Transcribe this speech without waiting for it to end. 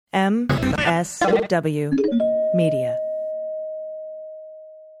MSW Media.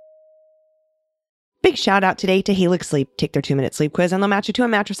 Big shout out today to Helix Sleep. Take their 2-minute sleep quiz and they'll match you to a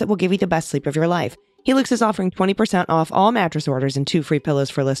mattress that will give you the best sleep of your life. Helix is offering 20% off all mattress orders and 2 free pillows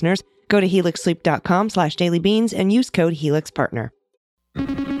for listeners. Go to helixsleep.com/dailybeans and use code HelixPartner.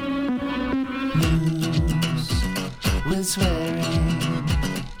 News with swearing.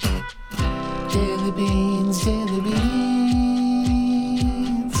 Daily beans, daily beans.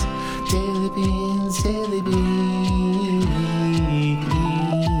 Daily beans, daily beans.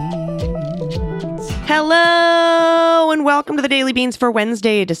 Hello and welcome to the Daily Beans for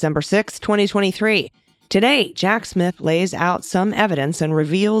Wednesday, December 6th, 2023. Today, Jack Smith lays out some evidence and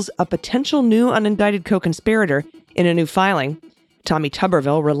reveals a potential new unindicted co-conspirator in a new filing. Tommy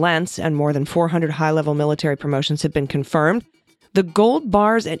Tuberville relents and more than 400 high-level military promotions have been confirmed. The gold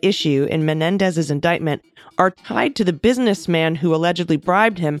bars at issue in Menendez's indictment are tied to the businessman who allegedly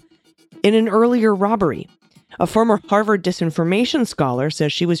bribed him in an earlier robbery. A former Harvard disinformation scholar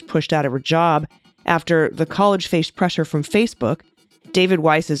says she was pushed out of her job after the college faced pressure from Facebook. David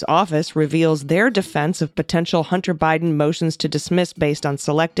Weiss's office reveals their defense of potential Hunter Biden motions to dismiss based on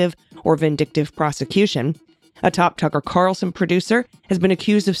selective or vindictive prosecution. A top Tucker Carlson producer has been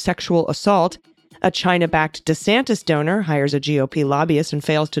accused of sexual assault. A China-backed DeSantis donor hires a GOP lobbyist and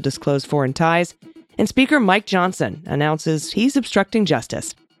fails to disclose foreign ties. And Speaker Mike Johnson announces he's obstructing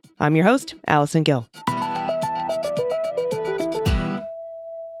justice. I'm your host, Allison Gill.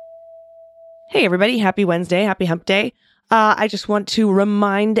 Hey, everybody. Happy Wednesday. Happy Hump Day. I just want to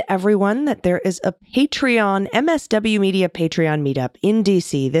remind everyone that there is a Patreon, MSW Media Patreon meetup in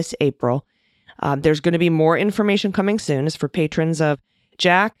DC this April. There's going to be more information coming soon. It's for patrons of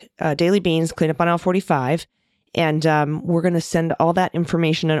Jack, Daily Beans, Cleanup on Aisle 45. And we're going to send all that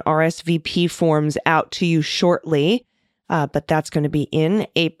information and RSVP forms out to you shortly. But that's going to be in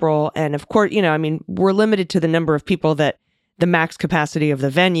April. And of course, we're limited to the number of people that the max capacity of the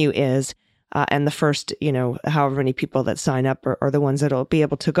venue is. And the first, however many people that sign up are the ones that'll be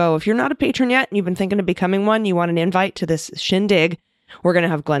able to go. If you're not a patron yet and you've been thinking of becoming one, you want an invite to this shindig, we're going to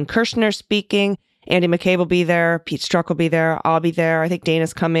have Glenn Kirshner speaking. Andy McCabe will be there. Pete Strzok will be there. I'll be there. I think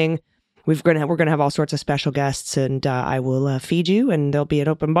Dana's coming. We're going to have all sorts of special guests, and I will feed you, and there'll be an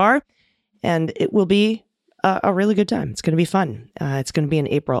open bar, and it will be a really good time. It's going to be fun. It's going to be in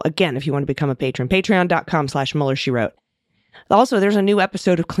April. Again, if you want to become a patron, patreon.com/Mueller, she wrote. Also, there's a new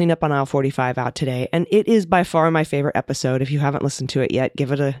episode of Cleanup on Aisle 45 out today, and it is by far my favorite episode. If you haven't listened to it yet,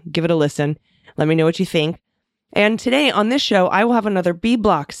 give it a listen. Let me know what you think. And today on this show, I will have another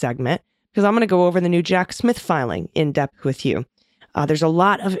B-Block segment because I'm going to go over the new Jack Smith filing in depth with you. There's a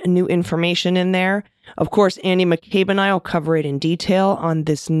lot of new information in there. Of course, Andy McCabe and I will cover it in detail on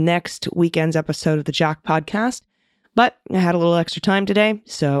this next weekend's episode of the Jack podcast. But I had a little extra time today,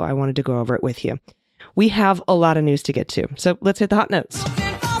 so I wanted to go over it with you. We have a lot of news to get to, so let's hit the hot notes.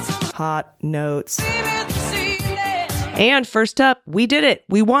 Hot notes. And first up, we did it.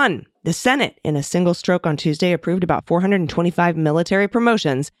 We won. The Senate, in a single stroke on Tuesday, approved about 425 military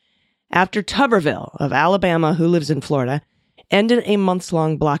promotions after Tuberville of Alabama, who lives in Florida, ended a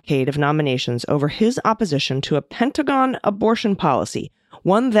months-long blockade of nominations over his opposition to a Pentagon abortion policy,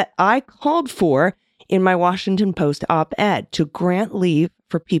 one that I called for in my Washington Post op-ed to grant leave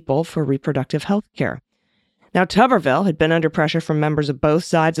for people for reproductive health care. Now, Tuberville had been under pressure from members of both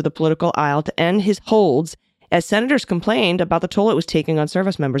sides of the political aisle to end his holds as senators complained about the toll it was taking on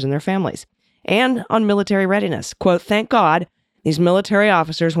service members and their families and on military readiness. Quote, "Thank God, these military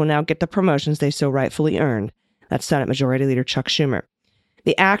officers will now get the promotions they so rightfully earned." That's Senate Majority Leader Chuck Schumer.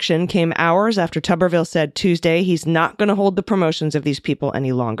 The action came hours after Tuberville said Tuesday he's not going to hold the promotions of these people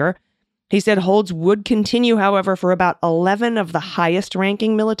any longer. He said holds would continue, however, for about 11 of the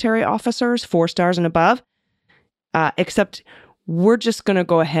highest-ranking military officers, 4 stars and above, except we're just going to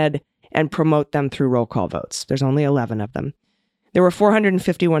go ahead and promote them through roll call votes. There's only 11 of them. There were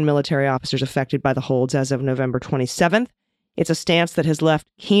 451 military officers affected by the holds as of November 27th. It's a stance that has left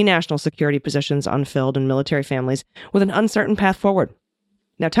key national security positions unfilled and military families with an uncertain path forward.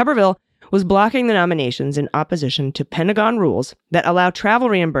 Now, Tuberville was blocking the nominations in opposition to Pentagon rules that allow travel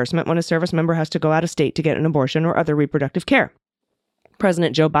reimbursement when a service member has to go out of state to get an abortion or other reproductive care.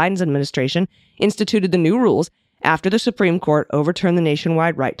 President Joe Biden's administration instituted the new rules after the Supreme Court overturned the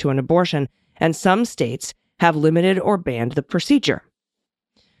nationwide right to an abortion, and some states have limited or banned the procedure.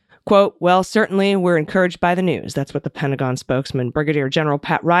 Quote, "Well, certainly we're encouraged by the news." That's what the Pentagon spokesman, Brigadier General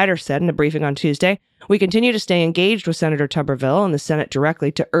Pat Ryder, said in a briefing on Tuesday. "We continue to stay engaged with Senator Tuberville and the Senate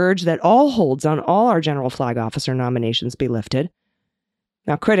directly to urge that all holds on all our general flag officer nominations be lifted."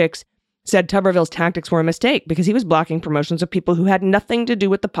 Now, critics said Tuberville's tactics were a mistake because he was blocking promotions of people who had nothing to do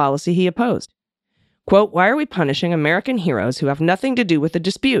with the policy he opposed. Quote, "Why are we punishing American heroes who have nothing to do with the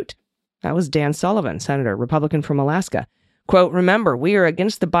dispute?" That was Dan Sullivan, Senator, Republican from Alaska. Quote, "Remember, we are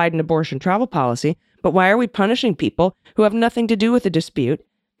against the Biden abortion travel policy, but why are we punishing people who have nothing to do with the dispute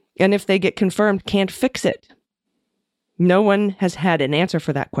and if they get confirmed can't fix it?" No one has had an answer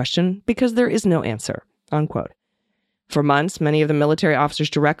for that question because there is no answer, unquote. For months, many of the military officers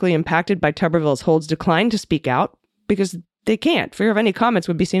directly impacted by Tuberville's holds declined to speak out because they can't. Fear of any comments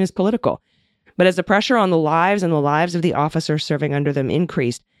would be seen as political. But as the pressure on the lives and the lives of the officers serving under them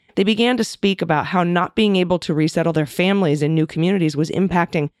increased, they began to speak about how not being able to resettle their families in new communities was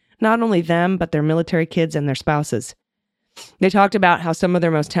impacting not only them, but their military kids and their spouses. They talked about how some of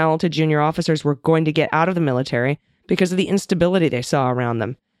their most talented junior officers were going to get out of the military because of the instability they saw around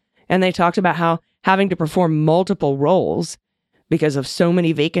them. And they talked about how having to perform multiple roles because of so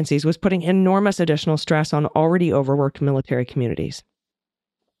many vacancies was putting enormous additional stress on already overworked military communities.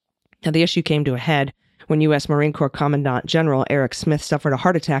 Now, the issue came to a head when U.S. Marine Corps Commandant General Eric Smith suffered a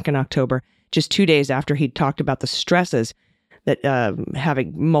heart attack in October, just 2 days after he'd talked about the stresses that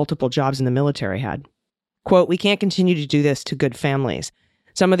having multiple jobs in the military had. Quote, "We can't continue to do this to good families.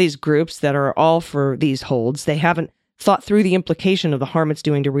 Some of these groups that are all for these holds, they haven't thought through the implication of the harm it's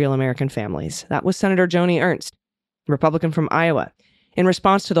doing to real American families." That was Senator Joni Ernst, Republican from Iowa. In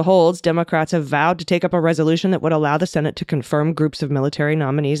response to the holds, Democrats have vowed to take up a resolution that would allow the Senate to confirm groups of military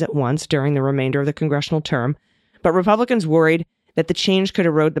nominees at once during the remainder of the congressional term, but Republicans worried that the change could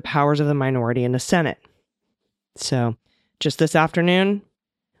erode the powers of the minority in the Senate. So, just this afternoon,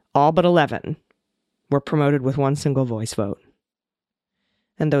 all but 11 were promoted with one single voice vote.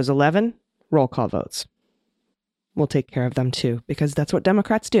 And those 11, roll call votes. We'll take care of them too, because that's what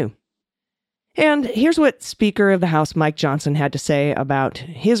Democrats do. And here's what Speaker of the House Mike Johnson had to say about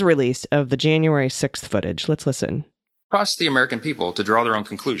his release of the January 6th footage. Let's listen. Trust the American people to draw their own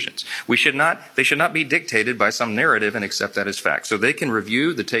conclusions. They should not be dictated by some narrative and accept that as fact. So they can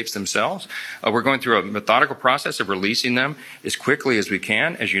review the tapes themselves. We're going through a methodical process of releasing them as quickly as we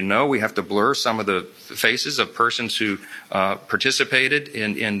can. As you know, we have to blur some of the faces of persons who participated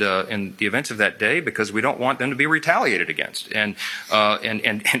in the events of that day because we don't want them to be retaliated against and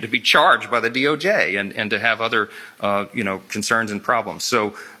to be charged by the DOJ and to have other concerns and problems.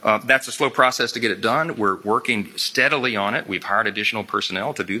 So that's a slow process to get it done. We're working steadily on it. We've hired additional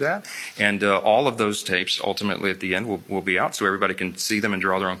personnel to do that. And all of those tapes ultimately at the end will be out so everybody can see them and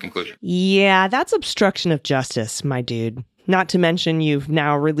draw their own conclusion. Yeah, that's obstruction of justice, my dude. Not to mention you've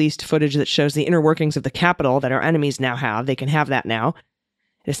now released footage that shows the inner workings of the Capitol that our enemies now have. They can have that now.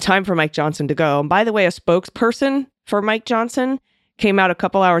 It's time for Mike Johnson to go. And by the way, a spokesperson for Mike Johnson came out a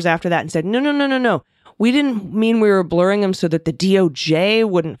couple hours after that and said, no. We didn't mean we were blurring them so that the DOJ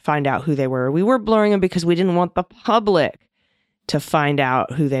wouldn't find out who they were. We were blurring them because we didn't want the public to find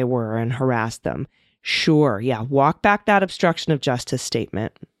out who they were and harass them. Sure, yeah, walk back that obstruction of justice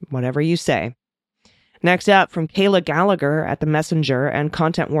statement, whatever you say. Next up, from Kayla Gallagher at The Messenger and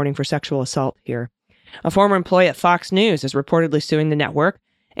content warning for sexual assault here. A former employee at Fox News is reportedly suing the network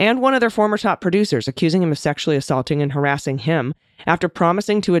and one of their former top producers, accusing him of sexually assaulting and harassing him after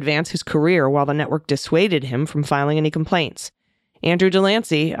promising to advance his career while the network dissuaded him from filing any complaints. Andrew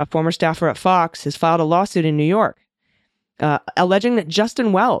Delancey, a former staffer at Fox, has filed a lawsuit in New York, alleging that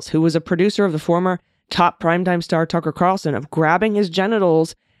Justin Wells, who was a producer of the former top primetime star Tucker Carlson, of grabbing his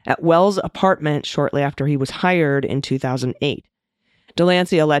genitals at Wells' apartment shortly after he was hired in 2008.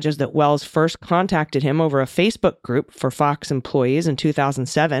 Delancey alleges that Wells first contacted him over a Facebook group for Fox employees in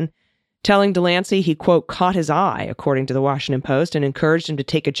 2007, telling Delancey he, quote, caught his eye, according to the Washington Post, and encouraged him to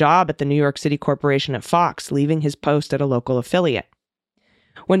take a job at the New York City corporation at Fox, leaving his post at a local affiliate.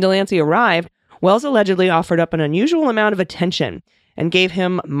 When Delancey arrived, Wells allegedly offered up an unusual amount of attention and gave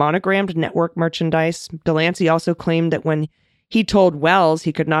him monogrammed network merchandise. Delancey also claimed that when he told Wells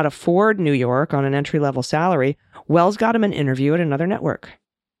he could not afford New York on an entry-level salary, Wells got him an interview at another network.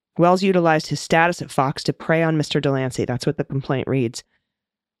 Wells utilized his status at Fox to prey on Mr. Delancey. That's what the complaint reads.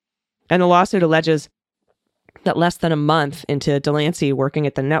 And the lawsuit alleges that less than a month into Delancey working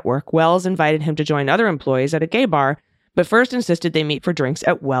at the network, Wells invited him to join other employees at a gay bar, but first insisted they meet for drinks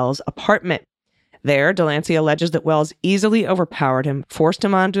at Wells' apartment. There, Delancey alleges that Wells easily overpowered him, forced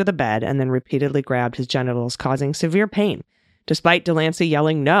him onto the bed, and then repeatedly grabbed his genitals, causing severe pain, despite Delancey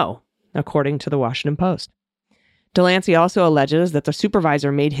yelling no, according to the Washington Post. Delancey also alleges that the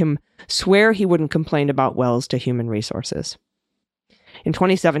supervisor made him swear he wouldn't complain about Wells to Human Resources. In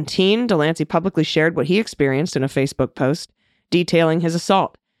 2017, Delancey publicly shared what he experienced in a Facebook post detailing his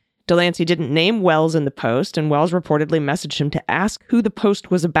assault. Delancey didn't name Wells in the post, and Wells reportedly messaged him to ask who the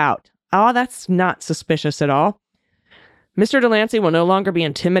post was about. that's not suspicious at all. Mr. Delancey will no longer be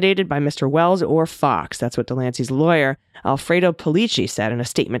intimidated by Mr. Wells or Fox. That's what Delancey's lawyer, Alfredo Polici, said in a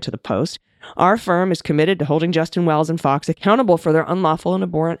statement to the Post. Our firm is committed to holding Justin Wells and Fox accountable for their unlawful and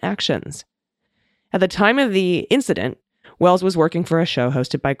abhorrent actions. At the time of the incident, Wells was working for a show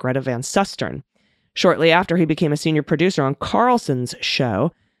hosted by Greta Van Susteren. Shortly after, he became a senior producer on Carlson's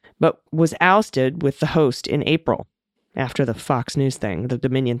show, but was ousted with the host in April, after the Fox News thing, the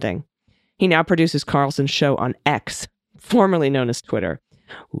Dominion thing. He now produces Carlson's show on X, formerly known as Twitter.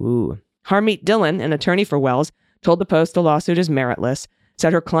 Ooh. Harmeet Dillon, an attorney for Wells, told the Post the lawsuit is meritless,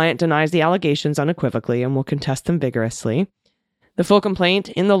 said her client denies the allegations unequivocally and will contest them vigorously. The full complaint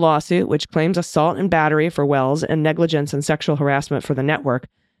in the lawsuit, which claims assault and battery for Wells and negligence and sexual harassment for the network,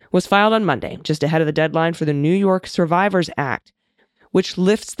 was filed on Monday, just ahead of the deadline for the New York Survivors Act, which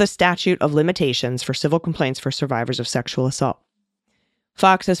lifts the statute of limitations for civil complaints for survivors of sexual assault.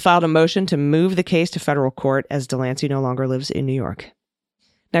 Fox has filed a motion to move the case to federal court as Delancey no longer lives in New York.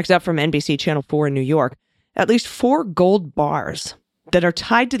 Next up from NBC Channel 4 in New York, at least 4 gold bars that are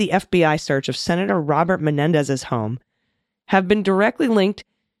tied to the FBI search of Senator Robert Menendez's home have been directly linked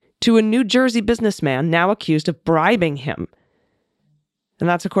to a New Jersey businessman now accused of bribing him. And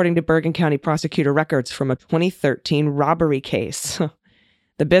that's according to Bergen County prosecutor records from a 2013 robbery case.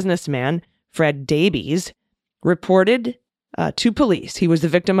 The businessman, Fred Davies, reported to police he was the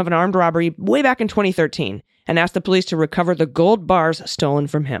victim of an armed robbery way back in 2013 and asked the police to recover the gold bars stolen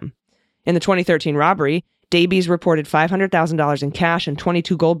from him. In the 2013 robbery, Davies reported $500,000 in cash and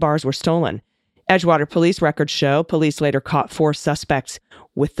 22 gold bars were stolen. Edgewater police records show police later caught 4 suspects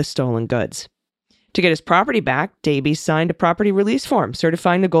with the stolen goods. To get his property back, Davies signed a property release form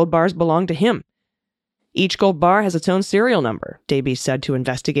certifying the gold bars belonged to him. Each gold bar has its own serial number, Davies said to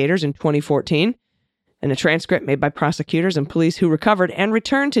investigators in 2014. In a transcript made by prosecutors and police who recovered and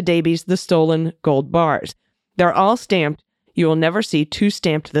returned to Davies the stolen gold bars. They're all stamped. You will never see 2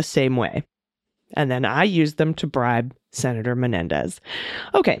 stamped the same way. And then I used them to bribe Senator Menendez.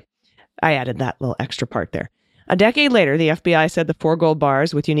 Okay, I added that little extra part there. A decade later, the FBI said the 4 gold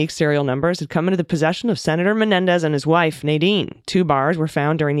bars with unique serial numbers had come into the possession of Senator Menendez and his wife, Nadine. 2 bars were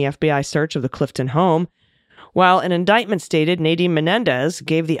found during the FBI search of the Clifton home, while an indictment stated Nadine Menendez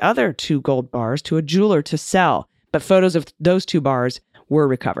gave the other 2 gold bars to a jeweler to sell, but photos of those 2 bars were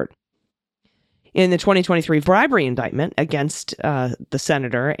recovered. In the 2023 bribery indictment against the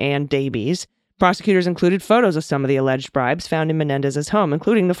senator and Davies, prosecutors included photos of some of the alleged bribes found in Menendez's home,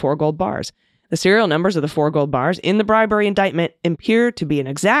 including the 4 gold bars. The serial numbers of the 4 gold bars in the bribery indictment appear to be an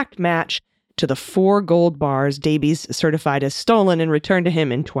exact match to the 4 gold bars Davies certified as stolen and returned to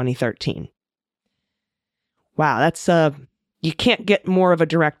him in 2013. Wow, that's you can't get more of a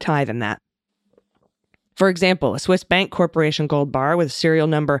direct tie than that. For example, a Swiss Bank Corporation gold bar with serial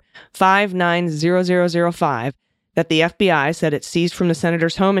number 590005 that the FBI said it seized from the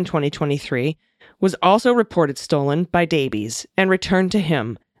senator's home in 2023 was also reported stolen by Davies and returned to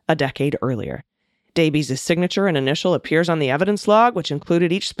him a decade earlier. Davies' signature and initial appears on the evidence log, which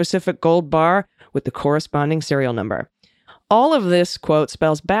included each specific gold bar with the corresponding serial number. All of this, quote,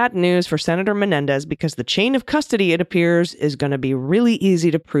 spells bad news for Senator Menendez because the chain of custody, it appears, is going to be really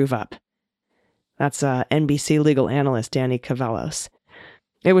easy to prove up. That's NBC legal analyst Danny Cavallos.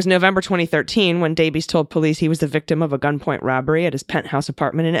 It was November 2013 when Davies told police he was the victim of a gunpoint robbery at his penthouse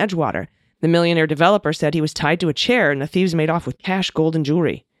apartment in Edgewater. The millionaire developer said he was tied to a chair and the thieves made off with cash, gold, and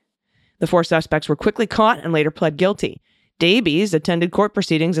jewelry. The 4 suspects were quickly caught and later pled guilty. Davies attended court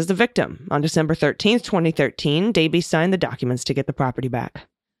proceedings as the victim. On December 13, 2013, Davies signed the documents to get the property back.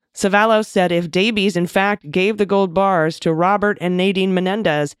 Savalos said if Davies, in fact, gave the gold bars to Robert and Nadine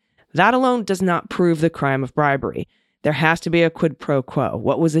Menendez, that alone does not prove the crime of bribery. There has to be a quid pro quo.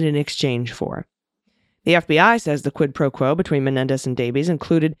 What was it in exchange for? The FBI says the quid pro quo between Menendez and Davies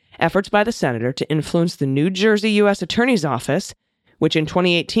included efforts by the senator to influence the New Jersey U.S. Attorney's Office, which in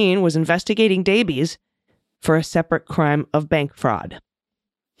 2018 was investigating Davies for a separate crime of bank fraud.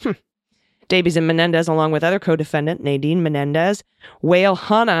 Davies and Menendez, along with other co-defendant Nadine Menendez, Wael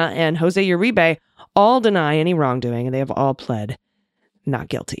Hanna, and Jose Uribe, all deny any wrongdoing, and they have all pled not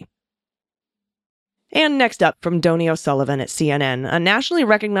guilty. And next up, from Donnie O'Sullivan at CNN, a nationally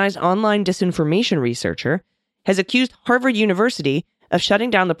recognized online disinformation researcher has accused Harvard University of shutting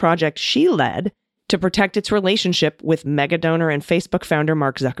down the project she led to protect its relationship with megadonor and Facebook founder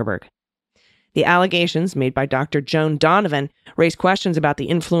Mark Zuckerberg. The allegations made by Dr. Joan Donovan raise questions about the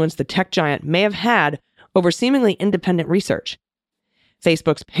influence the tech giant may have had over seemingly independent research.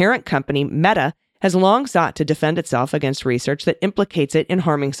 Facebook's parent company, Meta, has long sought to defend itself against research that implicates it in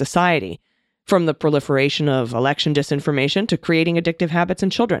harming society, from the proliferation of election disinformation to creating addictive habits in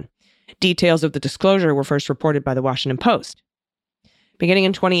children. Details of the disclosure were first reported by the Washington Post. Beginning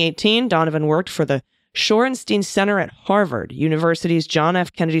in 2018, Donovan worked for the Shorenstein Center at Harvard University's John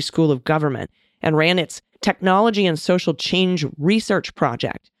F. Kennedy School of Government and ran its Technology and Social Change Research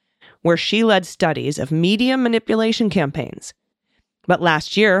Project, where she led studies of media manipulation campaigns. But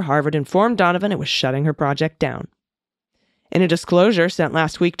last year, Harvard informed Donovan it was shutting her project down. In a disclosure sent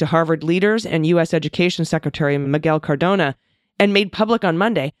last week to Harvard leaders and U.S. Education Secretary Miguel Cardona and made public on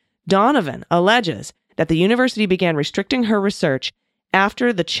Monday, Donovan alleges that the university began restricting her research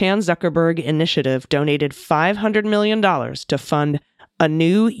after the Chan Zuckerberg Initiative donated $500 million to fund a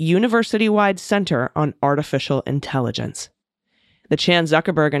new university-wide center on artificial intelligence. The Chan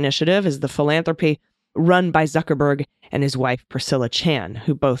Zuckerberg Initiative is the philanthropy run by Zuckerberg and his wife Priscilla Chan,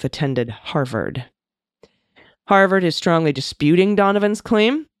 who both attended Harvard. Harvard is strongly disputing Donovan's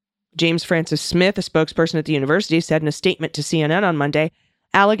claim. James Francis Smith, a spokesperson at the university, said in a statement to CNN on Monday,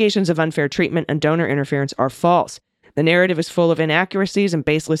 allegations of unfair treatment and donor interference are false. The narrative is full of inaccuracies and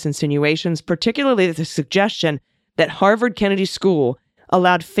baseless insinuations, particularly the suggestion that Harvard Kennedy School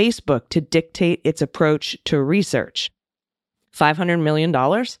allowed Facebook to dictate its approach to research. $500 million?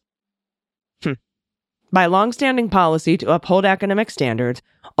 By longstanding policy to uphold academic standards,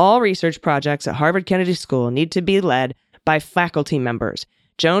 all research projects at Harvard Kennedy School need to be led by faculty members.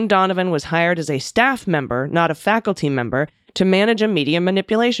 Joan Donovan was hired as a staff member, not a faculty member, to manage a media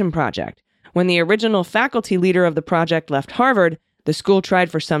manipulation project. When the original faculty leader of the project left Harvard, the school tried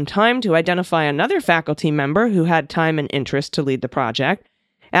for some time to identify another faculty member who had time and interest to lead the project.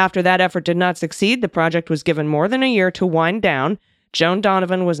 After that effort did not succeed, the project was given more than a year to wind down. Joan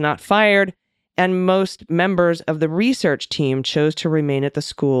Donovan was not fired, and most members of the research team chose to remain at the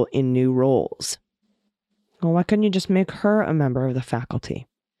school in new roles. Well, why couldn't you just make her a member of the faculty?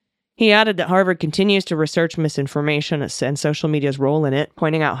 He added that Harvard continues to research misinformation and social media's role in it,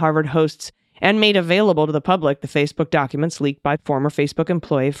 pointing out Harvard hosts and made available to the public the Facebook documents leaked by former Facebook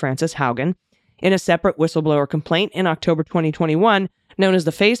employee Frances Haugen in a separate whistleblower complaint in October 2021, known as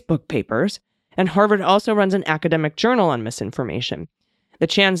the Facebook Papers, and Harvard also runs an academic journal on misinformation. The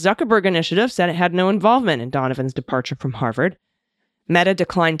Chan Zuckerberg Initiative said it had no involvement in Donovan's departure from Harvard. Meta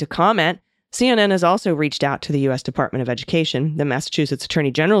declined to comment. CNN has also reached out to the U.S. Department of Education. The Massachusetts Attorney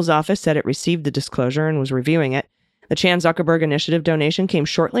General's office said it received the disclosure and was reviewing it. The Chan Zuckerberg Initiative donation came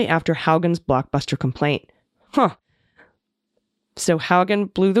shortly after Haugen's blockbuster complaint. So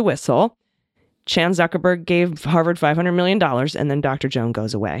Haugen blew the whistle. Chan Zuckerberg gave Harvard $500 million, and then Dr. Joan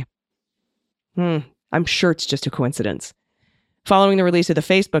goes away. I'm sure it's just a coincidence. Following the release of the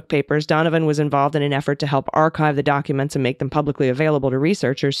Facebook papers, Donovan was involved in an effort to help archive the documents and make them publicly available to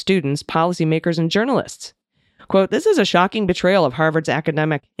researchers, students, policymakers, and journalists. Quote, "This is a shocking betrayal of Harvard's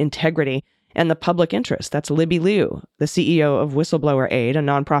academic integrity and the public interest." That's Libby Liu, the CEO of Whistleblower Aid, a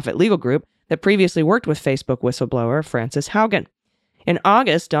nonprofit legal group that previously worked with Facebook whistleblower Frances Haugen. In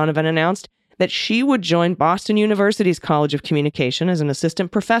August, Donovan announced that she would join Boston University's College of Communication as an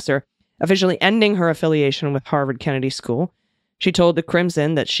assistant professor, officially ending her affiliation with Harvard Kennedy School. She told the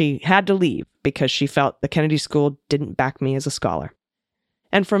Crimson that she had to leave because she felt the Kennedy School didn't back me as a scholar.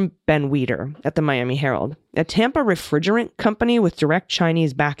 And from Ben Weider at the Miami Herald, a Tampa refrigerant company with direct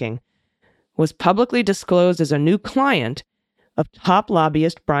Chinese backing was publicly disclosed as a new client of top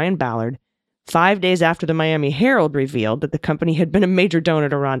lobbyist Brian Ballard 5 days after the Miami Herald revealed that the company had been a major donor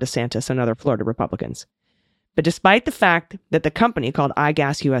to Ron DeSantis and other Florida Republicans. But despite the fact that the company, called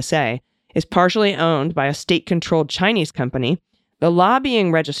iGas USA, is partially owned by a state-controlled Chinese company, the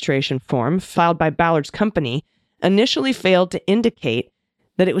lobbying registration form filed by Ballard's company initially failed to indicate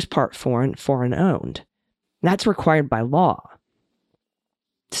that it was part foreign-owned. That's required by law.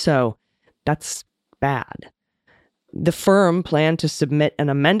 So that's bad. The firm planned to submit an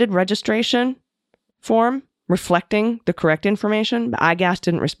amended registration form reflecting the correct information, but iGas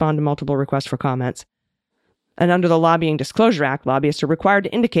didn't respond to multiple requests for comments. And under the Lobbying Disclosure Act, lobbyists are required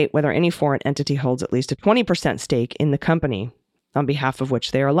to indicate whether any foreign entity holds at least a 20% stake in the company on behalf of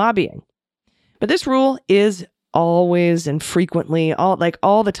which they are lobbying. But this rule is always and frequently, all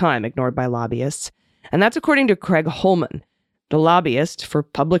the time, ignored by lobbyists. And that's according to Craig Holman, the lobbyist for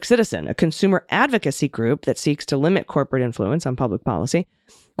Public Citizen, a consumer advocacy group that seeks to limit corporate influence on public policy.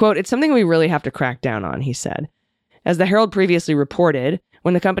 Quote, "It's something we really have to crack down on," he said. As the Herald previously reported,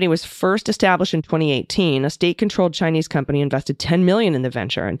 when the company was first established in 2018, a state-controlled Chinese company invested $10 million in the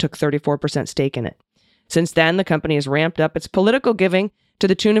venture and took 34% stake in it. Since then, the company has ramped up its political giving to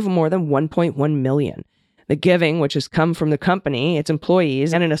the tune of more than $1.1 million. The giving, which has come from the company, its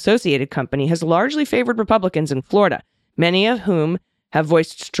employees, and an associated company, has largely favored Republicans in Florida, many of whom have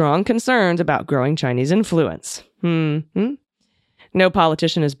voiced strong concerns about growing Chinese influence. No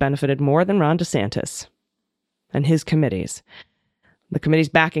politician has benefited more than Ron DeSantis and his committees. The committees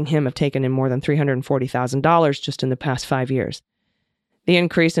backing him have taken in more than $340,000 just in the past 5 years. The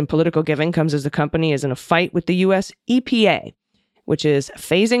increase in political giving comes as the company is in a fight with the U.S. EPA, which is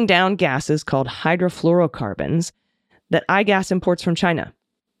phasing down gases called hydrofluorocarbons that iGas imports from China.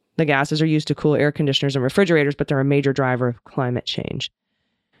 The gases are used to cool air conditioners and refrigerators, but they're a major driver of climate change.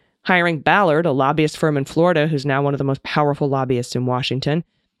 Hiring Ballard, a lobbyist firm in Florida who's now one of the most powerful lobbyists in Washington,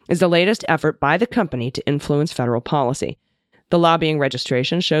 is the latest effort by the company to influence federal policy. The lobbying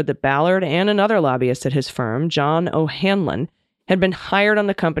registration showed that Ballard and another lobbyist at his firm, John O'Hanlon, had been hired on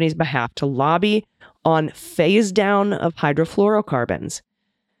the company's behalf to lobby on phase down of hydrofluorocarbons.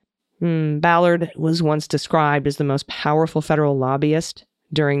 Ballard was once described as the most powerful federal lobbyist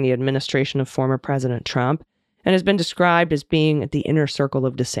during the administration of former President Trump, and has been described as being at the inner circle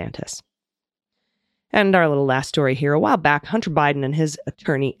of DeSantis. And our little last story here. A while back, Hunter Biden and his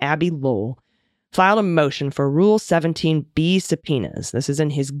attorney, Abby Lowell, filed a motion for Rule 17b subpoenas. This is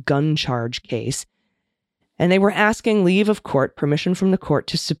in his gun charge case. And they were asking leave of court, permission from the court,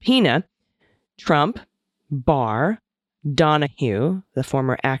 to subpoena Trump, Barr, Donahue, the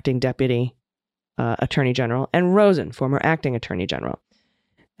former acting deputy attorney general, and Rosen, former acting attorney general.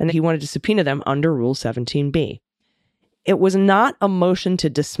 And he wanted to subpoena them under Rule 17b. It was not a motion to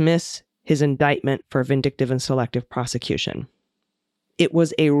dismiss his indictment for vindictive and selective prosecution. It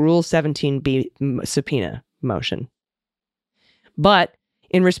was a Rule 17b subpoena motion. But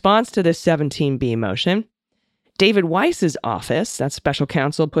in response to this 17b motion, David Weiss's office, that's special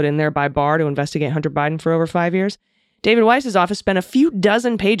counsel put in there by Barr to investigate Hunter Biden for over 5 years, David Weiss's office spent a few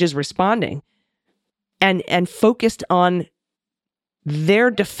dozen pages responding and focused on their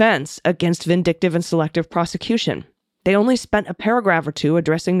defense against vindictive and selective prosecution. They only spent a paragraph or two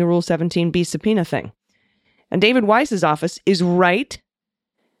addressing the Rule 17b subpoena thing. And David Weiss's office is right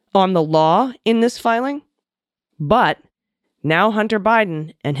on the law in this filing, but now Hunter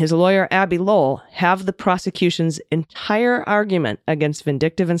Biden and his lawyer Abby Lowell have the prosecution's entire argument against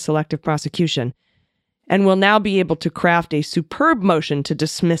vindictive and selective prosecution and will now be able to craft a superb motion to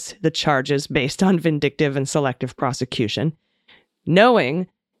dismiss the charges based on vindictive and selective prosecution, knowing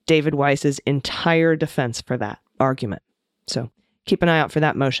David Weiss's entire defense for that argument. So keep an eye out for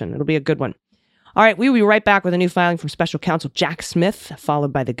that motion. It'll be a good one. All right, we'll be right back with a new filing from special counsel Jack Smith,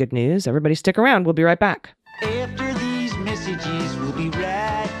 followed by the good news. Everybody stick around. We'll be right back. After these messages, we'll be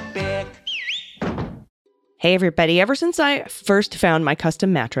right back. Hey, everybody. Ever since I first found my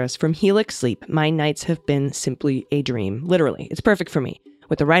custom mattress from Helix Sleep, my nights have been simply a dream. Literally, it's perfect for me.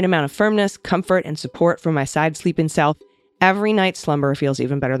 With the right amount of firmness, comfort, and support from my side-sleeping self, every night's slumber feels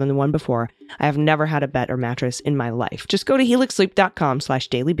even better than the one before. I have never had a better mattress in my life. Just go to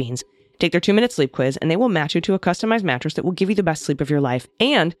helixsleep.com/dailybeans, take their 2-minute sleep quiz, and they will match you to a customized mattress that will give you the best sleep of your life.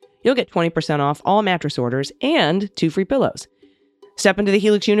 And you'll get 20% off all mattress orders and 2 free pillows. Step into the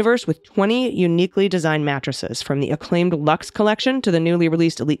Helix universe with 20 uniquely designed mattresses, from the acclaimed Luxe collection to the newly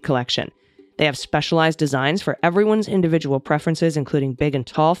released Elite collection. They have specialized designs for everyone's individual preferences, including big and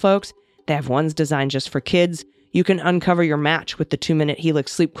tall folks. They have ones designed just for kids. You can uncover your match with the 2-minute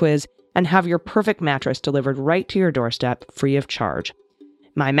Helix sleep quiz and have your perfect mattress delivered right to your doorstep, free of charge.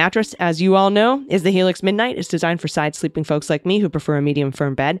 My mattress, as you all know, is the Helix Midnight. It's designed for side-sleeping folks like me who prefer a medium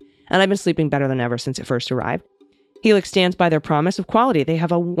firm bed, and I've been sleeping better than ever since it first arrived. Helix stands by their promise of quality. They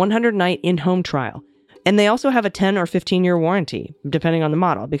have a 100-night in-home trial, and they also have a 10 or 15-year warranty, depending on the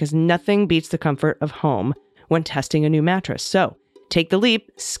model, because nothing beats the comfort of home when testing a new mattress. So, take the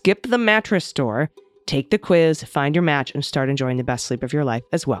leap, skip the mattress store, take the quiz, find your match, and start enjoying the best sleep of your life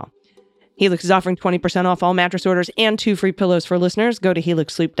as well. Helix is offering 20% off all mattress orders and 2 free pillows for listeners. Go to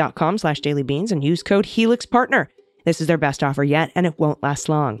helixsleep.com/dailybeans and use code HELIXPARTNER. This is their best offer yet, and it won't last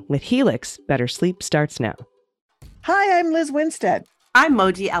long. With Helix, better sleep starts now. Hi, I'm Liz Winstead, I'm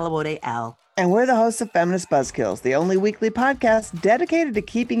Moji Alawode L. and we're the hosts of Feminist Buzzkills, the only weekly podcast dedicated to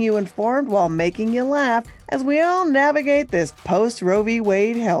keeping you informed while making you laugh as we all navigate this post-Roe v.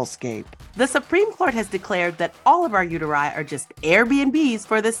 Wade hellscape. The Supreme Court has declared that all of our uteri are just Airbnbs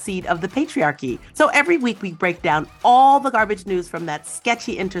for the seat of the patriarchy. So every week we break down all the garbage news from that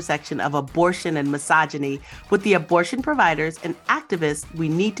sketchy intersection of abortion and misogyny with the abortion providers and activists we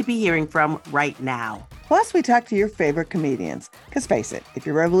need to be hearing from right now. Plus, we talk to your favorite comedians. Because face it, if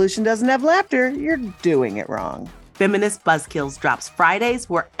your revolution doesn't have laughter, you're doing it wrong. Feminist Buzzkills drops Fridays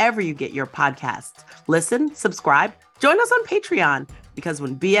wherever you get your podcasts. Listen, subscribe, join us on Patreon, because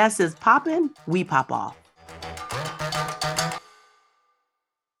when BS is poppin', we pop off.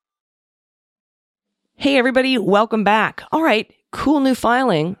 Hey, everybody, welcome back. All right, cool new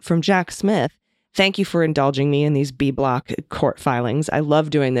filing from Jack Smith. Thank you for indulging me in these B-block court filings. I love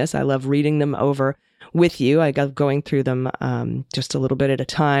doing this. I love reading them over with you. I love going through them just a little bit at a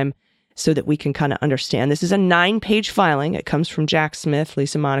time so that we can kind of understand. This is a 9-page filing. It comes from Jack Smith,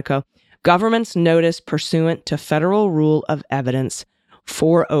 Lisa Monaco. Government's notice pursuant to Federal Rule of Evidence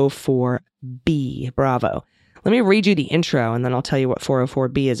 404B. Bravo. Let me read you the intro, and then I'll tell you what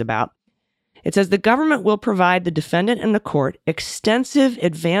 404B is about. It says, the government will provide the defendant and the court extensive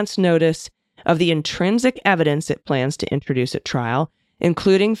advance notice of the intrinsic evidence it plans to introduce at trial,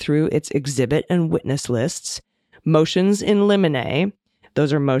 including through its exhibit and witness lists, motions in limine,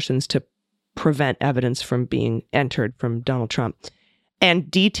 those are motions to prevent evidence from being entered from Donald Trump,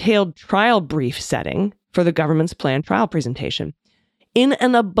 and detailed trial brief setting for the government's planned trial presentation. In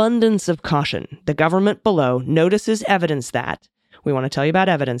an abundance of caution, the government below notices evidence that, we want to tell you about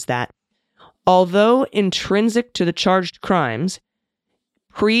evidence that, although intrinsic to the charged crimes,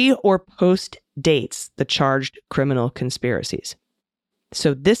 pre or post dates the charged criminal conspiracies.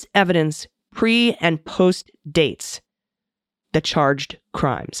 So this evidence pre and post dates the charged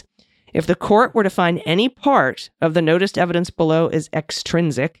crimes. If the court were to find any part of the noticed evidence below is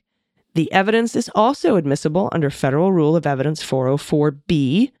extrinsic, the evidence is also admissible under Federal Rule of Evidence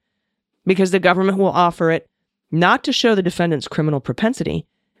 404B because the government will offer it not to show the defendant's criminal propensity,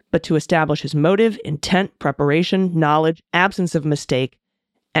 but to establish his motive, intent, preparation, knowledge, absence of mistake,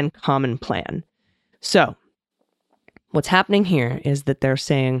 and common plan. So, what's happening here is that they're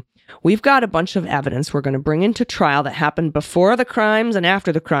saying, we've got a bunch of evidence we're going to bring into trial that happened before the crimes and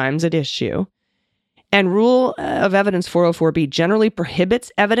after the crimes at issue. And Rule of Evidence 404B generally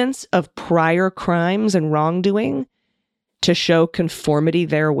prohibits evidence of prior crimes and wrongdoing to show conformity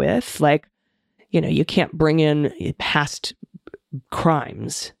therewith. Like, you can't bring in past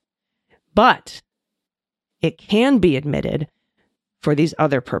crimes. But it can be admitted for these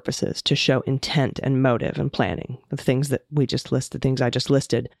other purposes to show intent and motive and planning, the things that we just listed, the things I just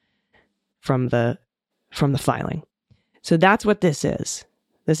listed from the filing. So that's what this is.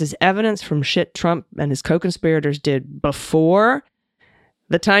 This is evidence from shit Trump and his co-conspirators did before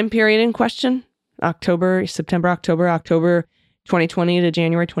the time period in question, October 2020 to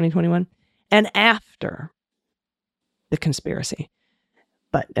January 2021, and after the conspiracy.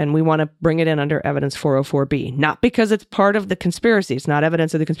 And we want to bring it in under evidence 404B, not because it's part of the conspiracy, it's not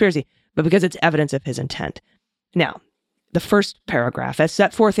evidence of the conspiracy, but because it's evidence of his intent. Now, the first paragraph, as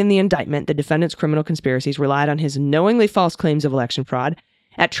set forth in the indictment, the defendant's criminal conspiracies relied on his knowingly false claims of election fraud.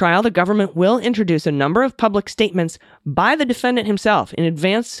 At trial, the government will introduce a number of public statements by the defendant himself in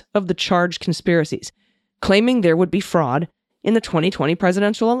advance of the charged conspiracies, claiming there would be fraud in the 2020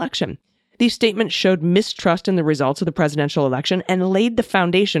 presidential election. These statements showed mistrust in the results of the presidential election and laid the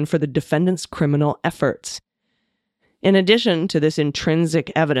foundation for the defendant's criminal efforts. In addition to this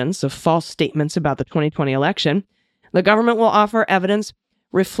intrinsic evidence of false statements about the 2020 election, the government will offer evidence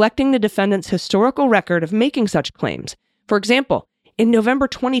reflecting the defendant's historical record of making such claims. For example, in November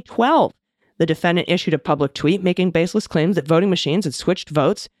 2012, the defendant issued a public tweet making baseless claims that voting machines had switched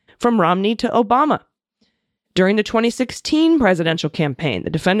votes from Romney to Obama. During the 2016 presidential campaign, the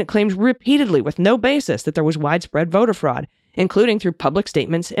defendant claimed repeatedly with no basis that there was widespread voter fraud, including through public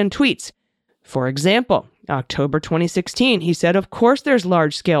statements and tweets. For example, October 2016, he said, of course there's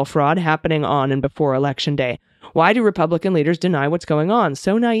large-scale fraud happening on and before Election Day. Why do Republican leaders deny what's going on?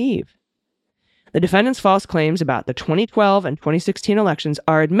 So naive. The defendant's false claims about the 2012 and 2016 elections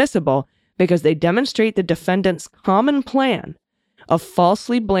are admissible because they demonstrate the defendant's common plan of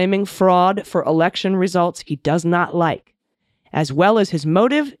falsely blaming fraud for election results he does not like, as well as his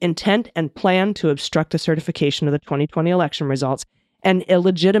motive, intent, and plan to obstruct the certification of the 2020 election results and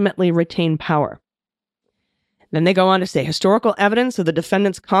illegitimately retain power. Then they go on to say, historical evidence of the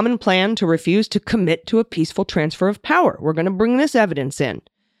defendant's common plan to refuse to commit to a peaceful transfer of power. We're going to bring this evidence in.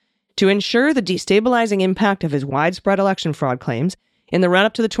 To ensure the destabilizing impact of his widespread election fraud claims, in the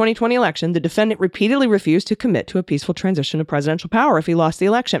run-up to the 2020 election, the defendant repeatedly refused to commit to a peaceful transition of presidential power if he lost the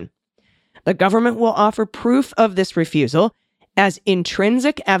election. The government will offer proof of this refusal as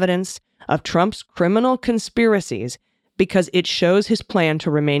intrinsic evidence of Trump's criminal conspiracies because it shows his plan to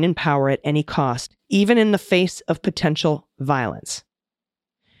remain in power at any cost, even in the face of potential violence.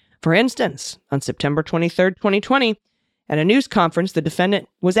 For instance, on September 23, 2020, at a news conference, the defendant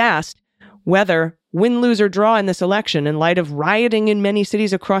was asked whether, win, lose, or draw in this election, in light of rioting in many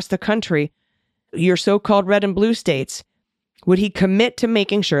cities across the country, your so-called red and blue states, would he commit to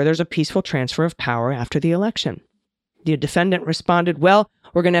making sure there's a peaceful transfer of power after the election? The defendant responded, well,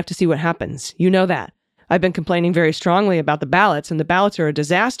 we're going to have to see what happens. You know that. I've been complaining very strongly about the ballots, and the ballots are a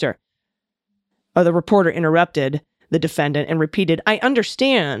disaster. The reporter interrupted the defendant and repeated, "I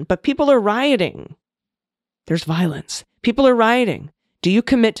understand, but people are rioting. There's violence. People are rioting. Do you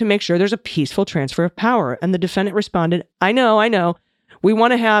commit to make sure there's a peaceful transfer of power?" And the defendant responded, I know. We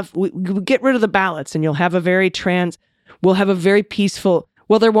want to we get rid of the ballots and we'll have a very peaceful,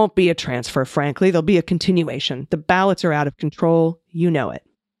 well, there won't be a transfer, frankly. There'll be a continuation. The ballots are out of control. You know it.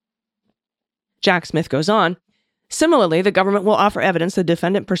 Jack Smith goes on, similarly, the government will offer evidence the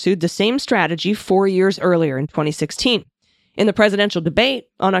defendant pursued the same strategy 4 years earlier in 2016. In the presidential debate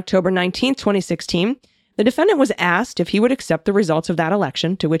on October 19, 2016, the defendant was asked if he would accept the results of that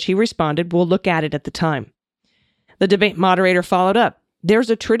election, to which he responded, "We'll look at it at the time." The debate moderator followed up, "There's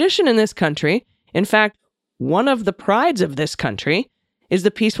a tradition in this country. In fact, one of the prides of this country is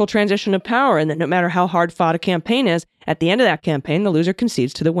the peaceful transition of power, and that no matter how hard fought a campaign is, at the end of that campaign, the loser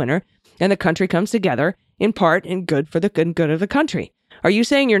concedes to the winner, and the country comes together, in part, in good for the good of the country. Are you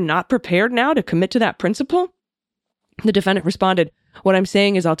saying you're not prepared now to commit to that principle?" The defendant responded, "What I'm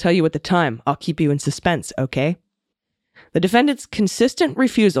saying is I'll tell you at the time. I'll keep you in suspense, okay?" The defendant's consistent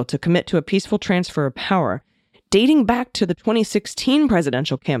refusal to commit to a peaceful transfer of power, dating back to the 2016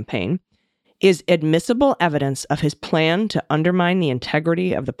 presidential campaign, is admissible evidence of his plan to undermine the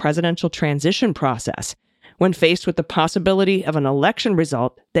integrity of the presidential transition process when faced with the possibility of an election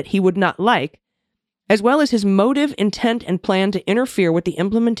result that he would not like, as well as his motive, intent, and plan to interfere with the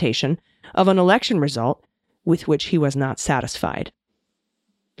implementation of an election result with which he was not satisfied.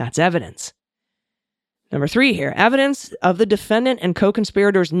 That's evidence. Number 3 here, evidence of the defendant and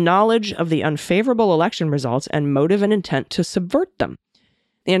co-conspirators' knowledge of the unfavorable election results and motive and intent to subvert them.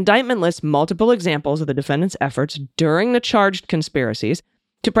 The indictment lists multiple examples of the defendant's efforts during the charged conspiracies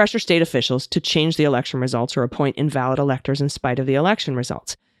to pressure state officials to change the election results or appoint invalid electors in spite of the election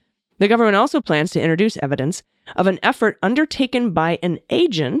results. The government also plans to introduce evidence of an effort undertaken by an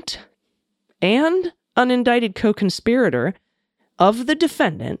agent and unindicted co-conspirator of the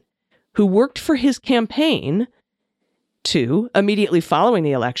defendant who worked for his campaign to, immediately following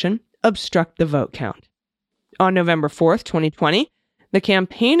the election, obstruct the vote count. On November 4th, 2020, the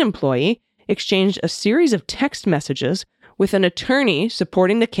campaign employee exchanged a series of text messages with an attorney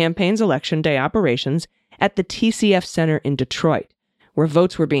supporting the campaign's election day operations at the TCF Center in Detroit, where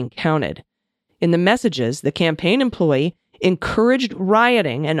votes were being counted. In the messages, the campaign employee encouraged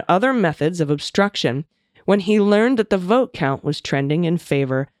rioting and other methods of obstruction when he learned that the vote count was trending in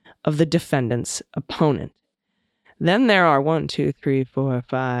favor of the defendant's opponent. Then there are 8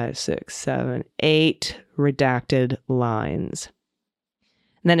 redacted lines.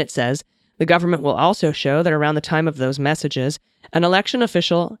 And then it says, the government will also show that around the time of those messages, an election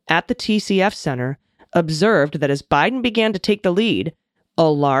official at the TCF Center observed that as Biden began to take the lead, a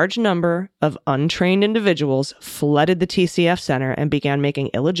large number of untrained individuals flooded the TCF Center and began making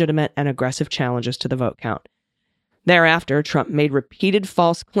illegitimate and aggressive challenges to the vote count. Thereafter, Trump made repeated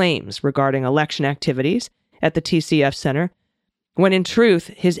false claims regarding election activities at the TCF Center, when in truth,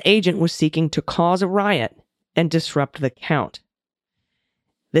 his agent was seeking to cause a riot and disrupt the count.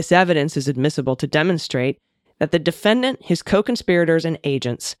 This evidence is admissible to demonstrate that the defendant, his co-conspirators, and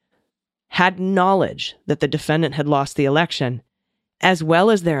agents had knowledge that the defendant had lost the election, as well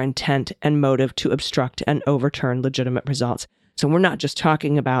as their intent and motive to obstruct and overturn legitimate results. So we're not just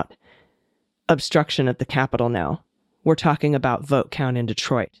talking about obstruction at the Capitol now. We're talking about vote count in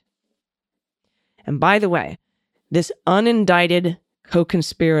Detroit. And by the way, this unindicted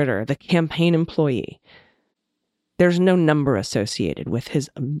co-conspirator, the campaign employee, there's no number associated with his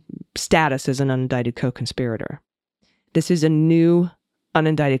status as an unindicted co-conspirator. This is a new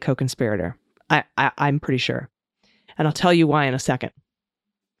unindicted co-conspirator. I'm pretty sure. And I'll tell you why in a second.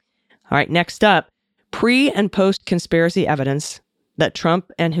 All right, next up, pre- and post-conspiracy evidence that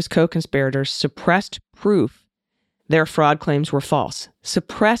Trump and his co-conspirators suppressed proof their fraud claims were false.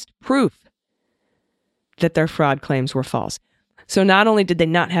 Suppressed proof that their fraud claims were false. So not only did they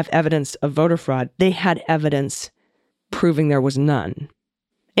not have evidence of voter fraud, they had evidence proving there was none.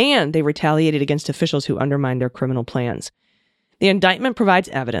 And they retaliated against officials who undermined their criminal plans. The indictment provides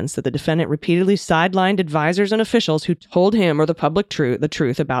evidence that the defendant repeatedly sidelined advisors and officials who told him or the public the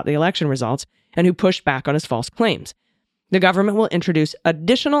truth about the election results and who pushed back on his false claims. The government will introduce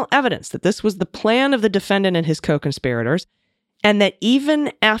additional evidence that this was the plan of the defendant and his co-conspirators, and that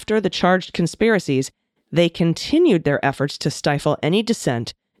even after the charged conspiracies, they continued their efforts to stifle any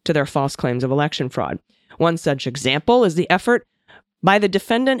dissent to their false claims of election fraud. One such example is the effort by the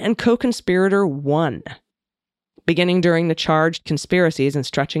defendant and co-conspirator 1. Beginning during the charged conspiracies and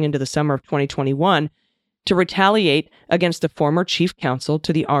stretching into the summer of 2021, to retaliate against the former chief counsel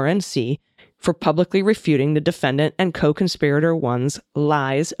to the RNC for publicly refuting the defendant and co-conspirator 1's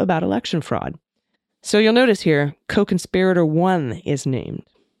lies about election fraud. So you'll notice here, co-conspirator 1 is named.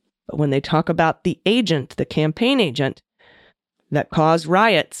 But when they talk about the agent, the campaign agent that caused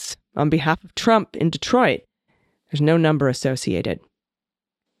riots on behalf of Trump in Detroit, there's no number associated.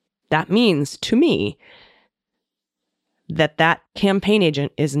 That means, to me, that campaign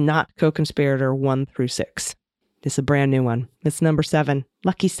agent is not co-conspirator 1 through 6. This is a brand new one. It's number 7,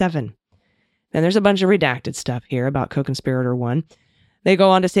 lucky 7. And there's a bunch of redacted stuff here about co-conspirator 1. They go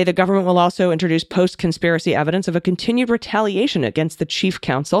on to say the government will also introduce post-conspiracy evidence of a continued retaliation against the chief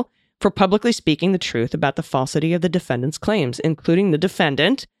counsel for publicly speaking the truth about the falsity of the defendant's claims, including the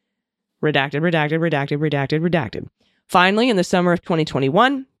defendant. Redacted, redacted, redacted, redacted, redacted. Finally, in the summer of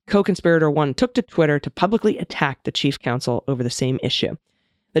 2021, co-conspirator 1 took to Twitter to publicly attack the chief counsel over the same issue.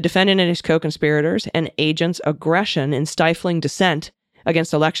 The defendant and his co-conspirators and agents' aggression in stifling dissent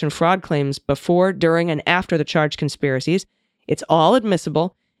against election fraud claims before, during, and after the charged conspiracies, it's all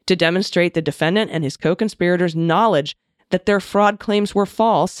admissible to demonstrate the defendant and his co-conspirators' knowledge that their fraud claims were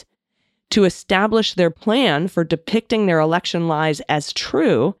false, to establish their plan for depicting their election lies as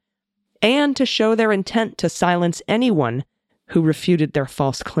true, and to show their intent to silence anyone who refuted their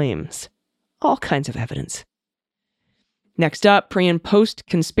false claims. All kinds of evidence. Next up, pre- and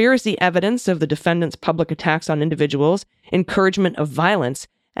post-conspiracy evidence of the defendant's public attacks on individuals, encouragement of violence,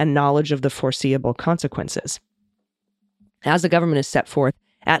 and knowledge of the foreseeable consequences. As the government has set forth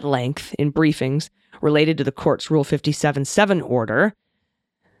at length in briefings related to the court's Rule 57-7 order,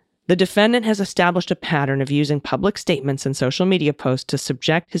 the defendant has established a pattern of using public statements and social media posts to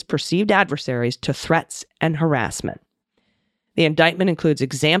subject his perceived adversaries to threats and harassment. The indictment includes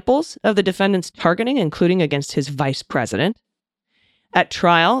examples of the defendant's targeting, including against his vice president. At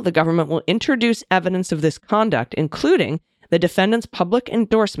trial, the government will introduce evidence of this conduct, including the defendant's public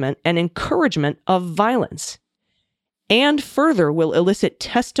endorsement and encouragement of violence, and further will elicit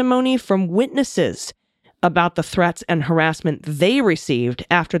testimony from witnesses about the threats and harassment they received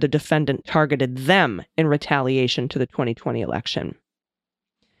after the defendant targeted them in retaliation to the 2020 election.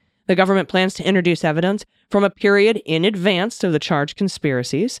 The government plans to introduce evidence from a period in advance of the charged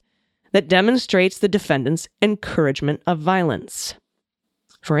conspiracies that demonstrates the defendant's encouragement of violence.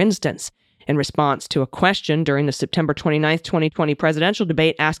 For instance, in response to a question during the September 29, 2020 presidential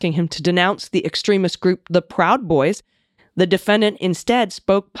debate asking him to denounce the extremist group the Proud Boys, the defendant instead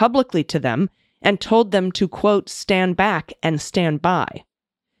spoke publicly to them and told them to, quote, stand back and stand by.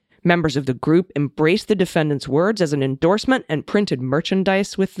 Members of the group embraced the defendant's words as an endorsement and printed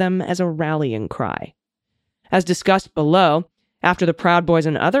merchandise with them as a rallying cry. As discussed below, after the Proud Boys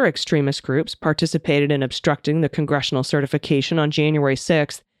and other extremist groups participated in obstructing the congressional certification on January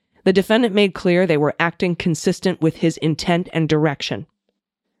 6th, the defendant made clear they were acting consistent with his intent and direction.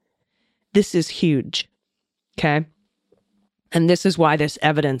 This is huge, okay? And this is why this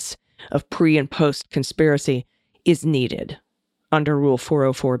evidence of pre- and post-conspiracy is needed under Rule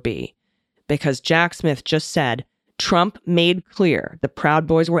 404B, because Jack Smith just said Trump made clear the Proud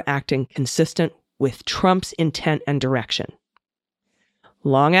Boys were acting consistent with Trump's intent and direction.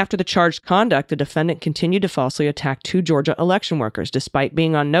 Long after the charged conduct, the defendant continued to falsely attack 2 Georgia election workers, despite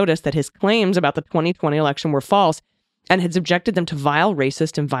being on notice that his claims about the 2020 election were false and had subjected them to vile,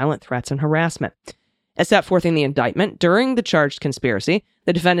 racist, and violent threats and harassment. As set forth in the indictment, during the charged conspiracy,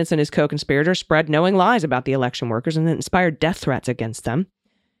 the defendants and his co-conspirators spread knowing lies about the election workers and inspired death threats against them.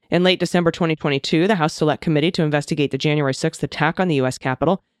 In late December 2022, the House Select Committee to investigate the January 6th attack on the U.S.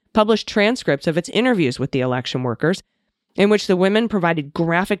 Capitol published transcripts of its interviews with the election workers, in which the women provided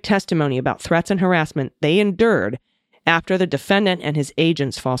graphic testimony about threats and harassment they endured after the defendant and his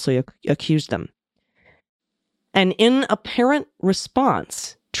agents falsely accused them. And in apparent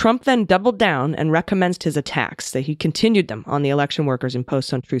response, Trump then doubled down and recommenced his attacks, that he continued them on the election workers in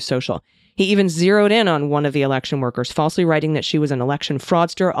posts on Truth Social. He even zeroed in on one of the election workers, falsely writing that she was an election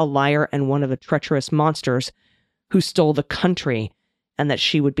fraudster, a liar, and one of the treacherous monsters who stole the country, and that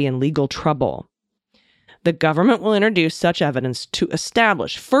she would be in legal trouble. The government will introduce such evidence to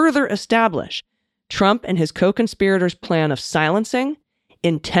further establish Trump and his co-conspirators' plan of silencing,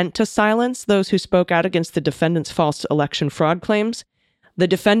 intent to silence those who spoke out against the defendant's false election fraud claims, the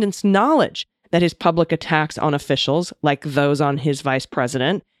defendant's knowledge that his public attacks on officials, like those on his vice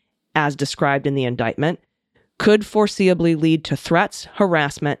president, as described in the indictment, could foreseeably lead to threats,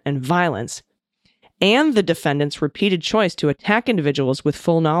 harassment, and violence, and the defendant's repeated choice to attack individuals with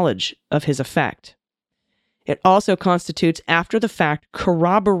full knowledge of his effect. It also constitutes after-the-fact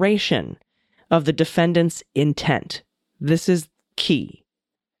corroboration of the defendant's intent. This is key,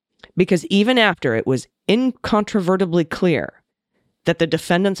 because even after it was incontrovertibly clear that the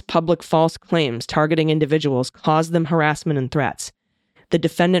defendant's public false claims targeting individuals caused them harassment and threats, the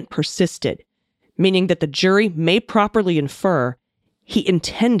defendant persisted meaning that the jury may properly infer he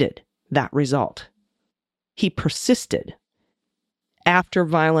intended that result. He persisted after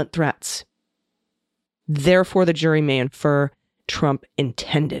violent threats. Therefore, the jury may infer Trump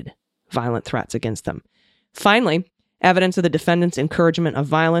intended violent threats against them. Finally, evidence of the defendant's encouragement of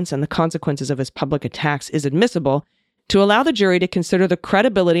violence and the consequences of his public attacks is admissible to allow the jury to consider the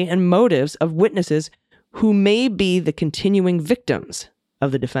credibility and motives of witnesses who may be the continuing victims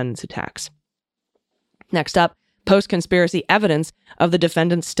of the defendant's attacks. Next up, post-conspiracy evidence of the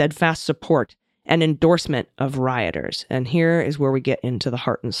defendant's steadfast support and endorsement of rioters. And here is where we get into the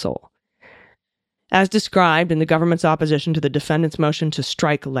heart and soul. As described in the government's opposition to the defendant's motion to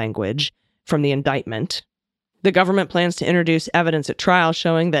strike language from the indictment, the government plans to introduce evidence at trial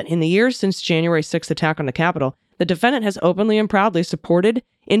showing that in the years since January 6th attack on the Capitol, the defendant has openly and proudly supported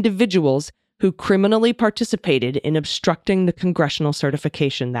individuals who criminally participated in obstructing the congressional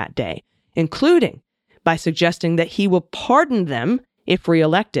certification that day, including by suggesting that he will pardon them if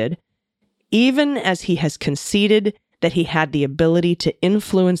reelected, even as he has conceded that he had the ability to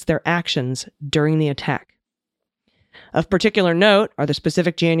influence their actions during the attack. Of particular note are the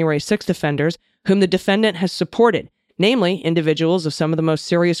specific January 6th offenders whom the defendant has supported, namely individuals of some of the most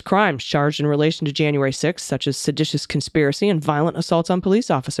serious crimes charged in relation to January 6th, such as seditious conspiracy and violent assaults on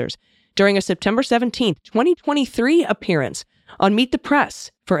police officers. During a September 17th, 2023 appearance on Meet the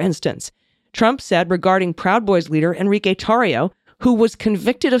Press, for instance, Trump said regarding Proud Boys leader Enrique Tarrio, who was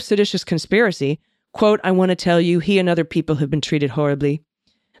convicted of seditious conspiracy, quote, "I want to tell you, he and other people have been treated horribly."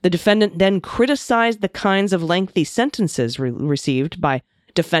 The defendant then criticized the kinds of lengthy sentences received by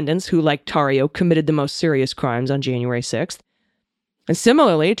defendants who, like Tarrio, committed the most serious crimes on January 6th. And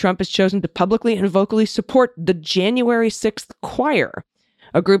similarly, Trump has chosen to publicly and vocally support the January 6th Choir,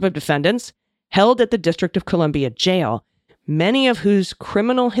 a group of defendants held at the District of Columbia jail, many of whose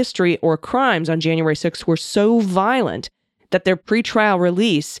criminal history or crimes on January 6th were so violent that their pretrial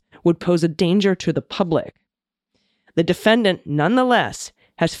release would pose a danger to the public. The defendant, nonetheless,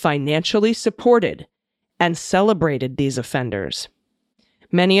 has financially supported and celebrated these offenders,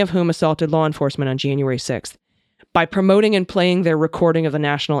 many of whom assaulted law enforcement on January 6th, by promoting and playing their recording of the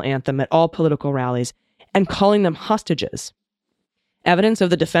national anthem at all political rallies and calling them hostages. Evidence of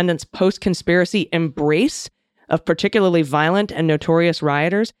the defendant's post-conspiracy embrace of particularly violent and notorious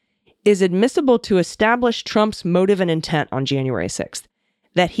rioters is admissible to establish Trump's motive and intent on January 6th,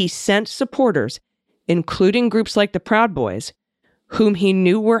 that he sent supporters, including groups like the Proud Boys, whom he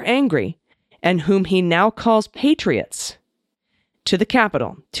knew were angry and whom he now calls patriots, to the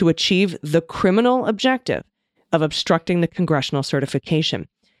Capitol to achieve the criminal objective of obstructing the congressional certification.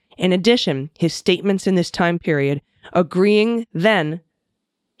 In addition, his statements in this time period agreeing then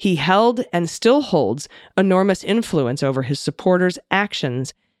he held and still holds enormous influence over his supporters'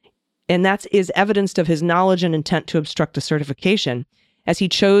 actions, and that is evidenced of his knowledge and intent to obstruct the certification, as he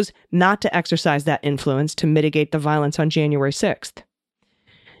chose not to exercise that influence to mitigate the violence on January 6th.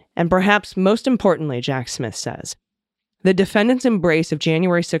 And perhaps most importantly, Jack Smith says, the defendant's embrace of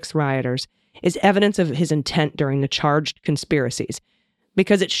January 6th rioters is evidence of his intent during the charged conspiracies,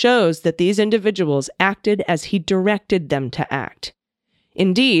 because it shows that these individuals acted as he directed them to act.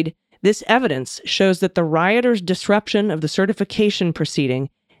 Indeed, this evidence shows that the rioters' disruption of the certification proceeding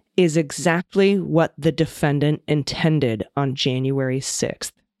is exactly what the defendant intended on January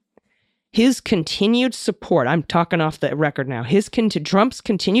 6th. His continued support, I'm talking off the record now, Trump's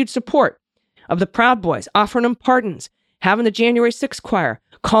continued support of the Proud Boys, offering them pardons, having the January 6th choir,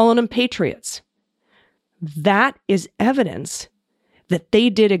 calling them patriots. That is evidence that they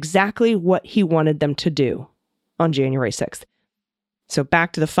did exactly what he wanted them to do on January 6th. So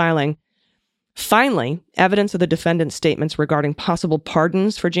back to the filing. Finally, evidence of the defendant's statements regarding possible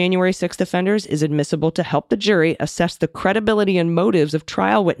pardons for January 6th offenders is admissible to help the jury assess the credibility and motives of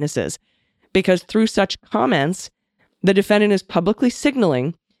trial witnesses, because through such comments, the defendant is publicly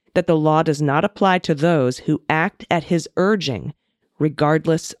signaling that the law does not apply to those who act at his urging,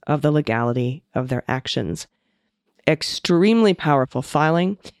 regardless of the legality of their actions. Extremely powerful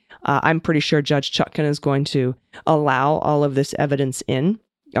filing. I'm pretty sure Judge Chutkan is going to allow all of this evidence in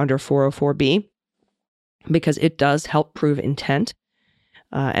under 404B, because it does help prove intent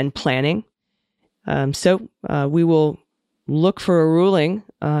and planning. So we will look for a ruling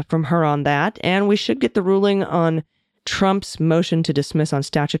from her on that, and we should get the ruling on Trump's motion to dismiss on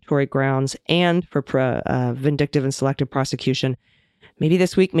statutory grounds and for vindictive and selective prosecution, maybe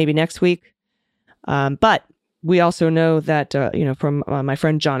this week, maybe next week. But we also know that, from my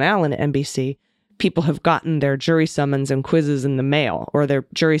friend John Allen at NBC, people have gotten their jury summons and quizzes in the mail, or their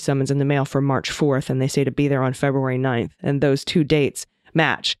jury summons in the mail for March 4th, and they say to be there on February 9th. And those two dates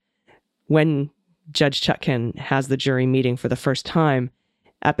match when Judge Chutkin has the jury meeting for the first time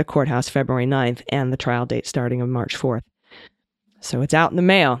at the courthouse February 9th and the trial date starting on March 4th. So it's out in the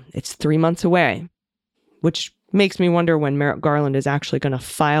mail. It's 3 months away, which makes me wonder when Merrick Garland is actually going to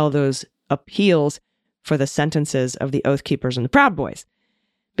file those appeals for the sentences of the Oath Keepers and the Proud Boys,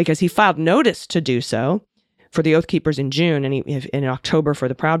 because he filed notice to do so for the Oath Keepers in June and in October for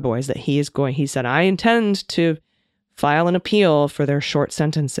the Proud Boys that he said, I intend to file an appeal for their short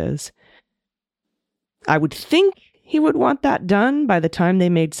sentences. I would think he would want that done by the time they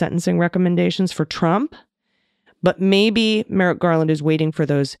made sentencing recommendations for Trump, but maybe Merrick Garland is waiting for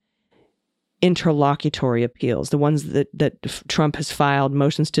those interlocutory appeals, the ones that Trump has filed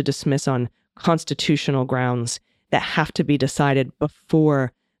motions to dismiss on constitutional grounds that have to be decided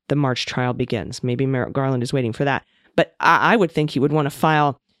before the March trial begins. Maybe Merrick Garland is waiting for that. But I would think he would want to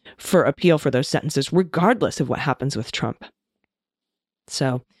file for appeal for those sentences, regardless of what happens with Trump.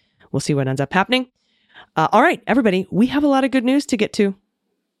 So we'll see what ends up happening. All right, everybody, we have a lot of good news to get to,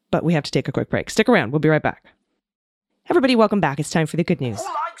 but we have to take a quick break. Stick around. We'll be right back. Everybody, welcome back. It's time for the good news.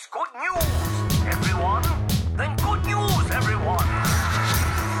 Who likes good news, everyone? Then good news, everyone.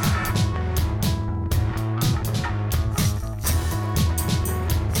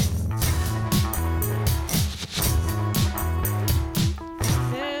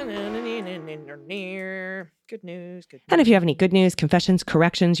 Good news. And if you have any good news, confessions,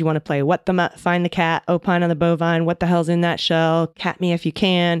 corrections, you want to play What the Mutt, Find the Cat, Opine on the Bovine, What the Hell's in That Shell, Cat Me If You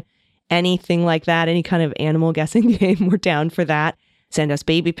Can, anything like that, any kind of animal guessing game, we're down for that. Send us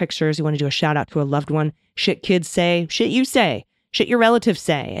baby pictures. You want to do a shout out to a loved one. Shit kids say, shit you say, shit your relatives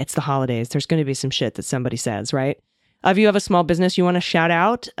say. It's the holidays. There's going to be some shit that somebody says, right? If you have a small business you want to shout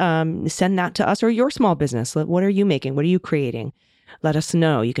out, send that to us, or your small business. What are you making? What are you creating? Let us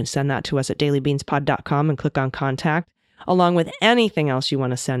know. You can send that to us at dailybeanspod.com and click on contact, along with anything else you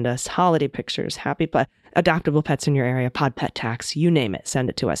want to send us. Holiday pictures, adoptable pets in your area, pod pet tax, you name it. Send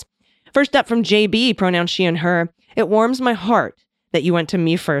it to us. First up from JB, pronouns she and her. It warms my heart that you went to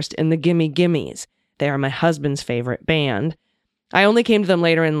me first in the Gimme Gimmes. They are my husband's favorite band. I only came to them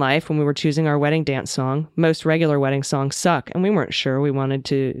later in life when we were choosing our wedding dance song. Most regular wedding songs suck, and we weren't sure we wanted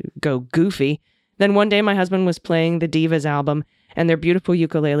to go goofy. Then one day my husband was playing the Divas album, and their beautiful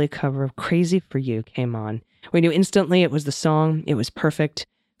ukulele cover of Crazy for You came on. We knew instantly it was the song. It was perfect.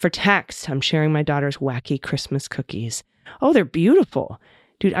 For tax, I'm sharing my daughter's wacky Christmas cookies. Oh, they're beautiful.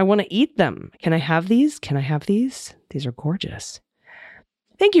 Dude, I want to eat them. Can I have these? Can I have these? These are gorgeous.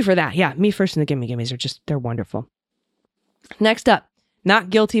 Thank you for that. Yeah, me first and the Gimme Gimmes are they're wonderful. Next up, not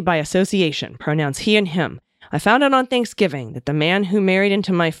guilty by association, pronouns he and him. I found out on Thanksgiving that the man who married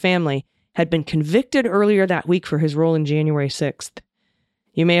into my family had been convicted earlier that week for his role in January 6th.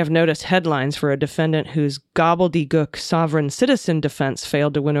 You may have noticed headlines for a defendant whose gobbledygook sovereign citizen defense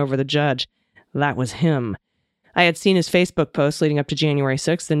failed to win over the judge. That was him. I had seen his Facebook posts leading up to January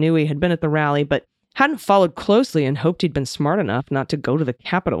 6th and knew he had been at the rally, but hadn't followed closely and hoped he'd been smart enough not to go to the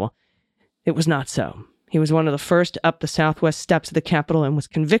Capitol. It was not so. He was one of the first up the southwest steps of the Capitol and was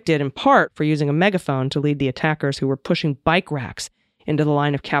convicted in part for using a megaphone to lead the attackers who were pushing bike racks into the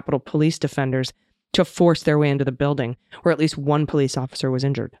line of Capitol police defenders to force their way into the building, where at least one police officer was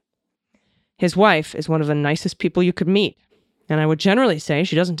injured. His wife is one of the nicest people you could meet, and I would generally say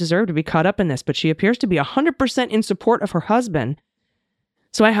she doesn't deserve to be caught up in this, but she appears to be 100% in support of her husband.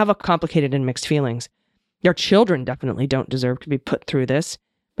 So I have a complicated and mixed feelings. Their children definitely don't deserve to be put through this,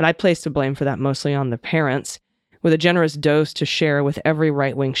 but I place the blame for that mostly on the parents, with a generous dose to share with every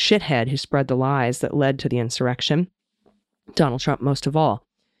right-wing shithead who spread the lies that led to the insurrection. Donald Trump most of all.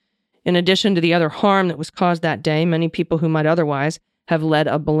 In addition to the other harm that was caused that day, many people who might otherwise have led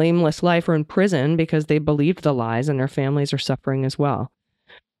a blameless life are in prison because they believed the lies, and their families are suffering as well.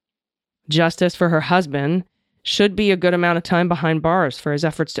 Justice for her husband should be a good amount of time behind bars for his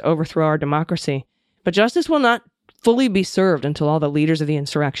efforts to overthrow our democracy, but justice will not fully be served until all the leaders of the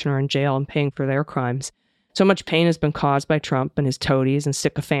insurrection are in jail and paying for their crimes. So much pain has been caused by Trump and his toadies and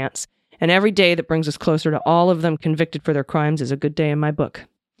sycophants, and every day that brings us closer to all of them convicted for their crimes is a good day in my book.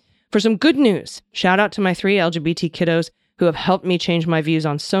 For some good news, shout out to my 3 LGBT kiddos who have helped me change my views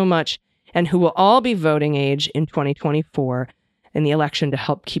on so much and who will all be voting age in 2024 in the election to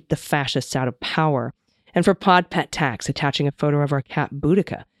help keep the fascists out of power. And for Pod Pet Tax, attaching a photo of our cat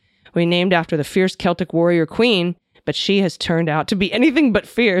Boudica. We named after the fierce Celtic warrior queen, but she has turned out to be anything but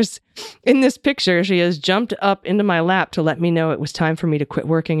fierce. In this picture, she has jumped up into my lap to let me know it was time for me to quit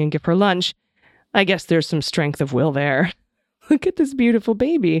working and give her lunch. I guess there's some strength of will there. Look at this beautiful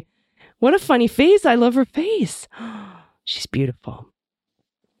baby. What a funny face. I love her face. She's beautiful.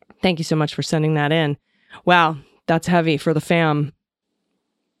 Thank you so much for sending that in. Wow, that's heavy for the fam.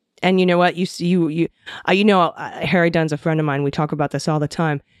 And you know what? Harry Dunn's a friend of mine. We talk about this all the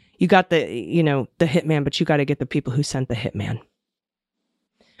time. You got the hitman, but you got to get the people who sent the hitman.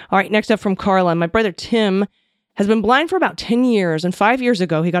 All right, next up from Carla. My brother Tim has been blind for about 10 years, and 5 years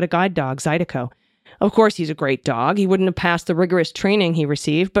ago, he got a guide dog, Zydeco. Of course, he's a great dog. He wouldn't have passed the rigorous training he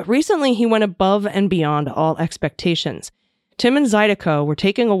received, but recently he went above and beyond all expectations. Tim and Zydeco were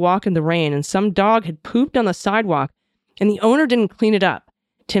taking a walk in the rain, and some dog had pooped on the sidewalk, and the owner didn't clean it up.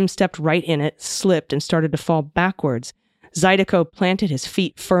 Tim stepped right in it, slipped, and started to fall backwards. Zydeco planted his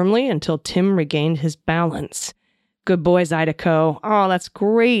feet firmly until Tim regained his balance. Good boy, Zydeco. Oh, that's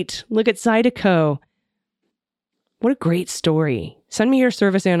great. Look at Zydeco. What a great story. Send me your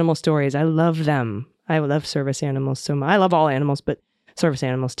service animal stories. I love them. I love service animals so much. I love all animals, but service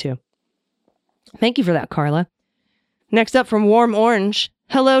animals too. Thank you for that, Carla. Next up from Warm Orange.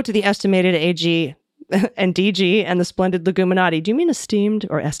 Hello to the estimated AG and DG and the splendid Leguminati. Do you mean esteemed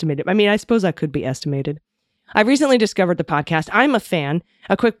or estimated? I mean, I suppose I could be estimated. I recently discovered the podcast. I'm a fan.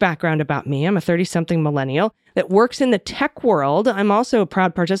 A quick background about me. I'm a 30-something millennial that works in the tech world. I'm also a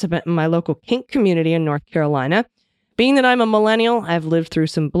proud participant in my local kink community in North Carolina. Being that I'm a millennial, I've lived through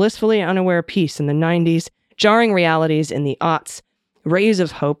some blissfully unaware peace in the 90s, jarring realities in the aughts, rays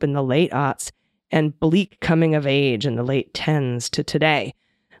of hope in the late aughts, and bleak coming of age in the late 10s to today.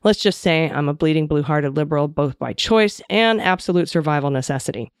 Let's just say I'm a bleeding blue-hearted liberal, both by choice and absolute survival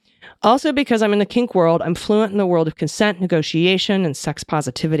necessity. Also, because I'm in the kink world, I'm fluent in the world of consent, negotiation, and sex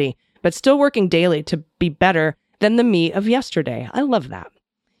positivity, but still working daily to be better than the me of yesterday. I love that.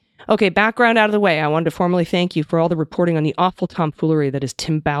 Okay, background out of the way. I wanted to formally thank you for all the reporting on the awful tomfoolery that is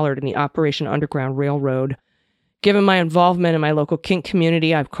Tim Ballard in the Operation Underground Railroad. Given my involvement in my local kink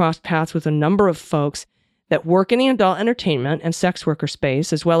community, I've crossed paths with a number of folks that work in the adult entertainment and sex worker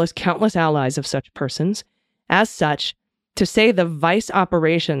space, as well as countless allies of such persons. As such, to say the vice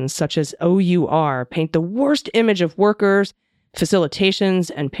operations such as OUR paint the worst image of workers, facilitations,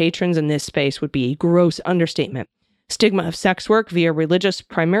 and patrons in this space would be a gross understatement. Stigma of sex work via religious,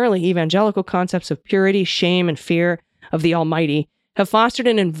 primarily evangelical concepts of purity, shame, and fear of the Almighty have fostered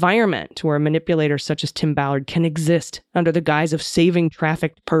an environment where manipulators such as Tim Ballard can exist under the guise of saving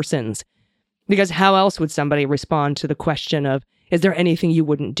trafficked persons. Because how else would somebody respond to the question of, is there anything you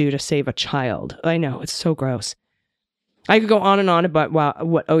wouldn't do to save a child? I know, it's so gross. I could go on and on about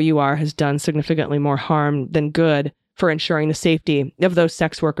what OUR has done significantly more harm than good for ensuring the safety of those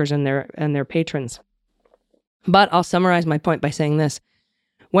sex workers and their patrons. But I'll summarize my point by saying this.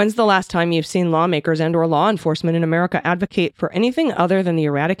 When's the last time you've seen lawmakers and or law enforcement in America advocate for anything other than the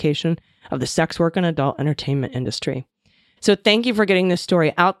eradication of the sex work and adult entertainment industry? So thank you for getting this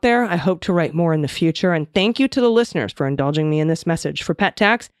story out there. I hope to write more in the future. And thank you to the listeners for indulging me in this message. For pet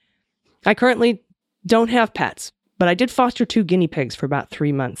tax, I currently don't have pets, but I did foster 2 guinea pigs for about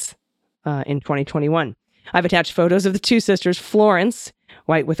 3 months in 2021. I've attached photos of the 2 sisters, Florence,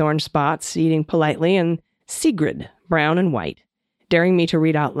 white with orange spots, eating politely, and Sigrid, brown and white, daring me to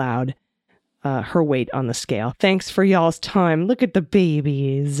read out loud her weight on the scale. Thanks for y'all's time. Look at the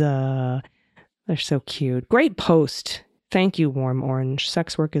babies. They're so cute. Great post. Thank you, Warm Orange.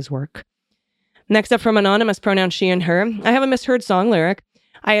 Sex work is work. Next up from Anonymous, pronoun she and her. I have a misheard song lyric.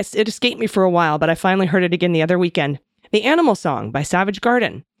 It escaped me for a while, but I finally heard it again the other weekend. The Animal Song by Savage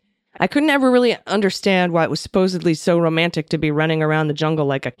Garden. I couldn't ever really understand why it was supposedly so romantic to be running around the jungle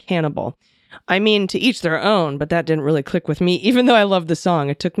like a cannibal. I mean, to each their own, but that didn't really click with me. Even though I love the song,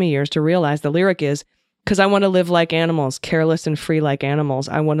 it took me years to realize the lyric is, because I want to live like animals, careless and free like animals.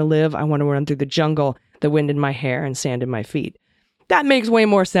 I want to live, I want to run through the jungle, the wind in my hair and sand in my feet. That makes way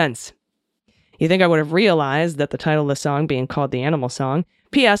more sense. You think I would have realized that the title of the song being called The Animal Song.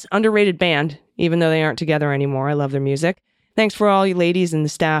 P.S. Underrated band, even though they aren't together anymore. I love their music. Thanks for all you ladies and the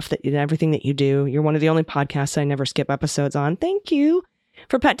staff and everything that you do. You're one of the only podcasts I never skip episodes on. Thank you.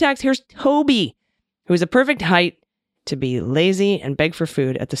 For pet tax, here's Toby, who is a perfect height to be lazy and beg for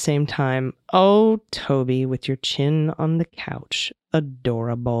food at the same time. Oh, Toby, with your chin on the couch.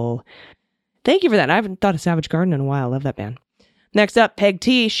 Adorable. Thank you for that. I haven't thought of Savage Garden in a while. Love that band. Next up, Peg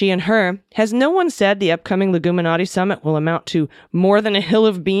T, she and her. Has no one said the upcoming Leguminati Summit will amount to more than a hill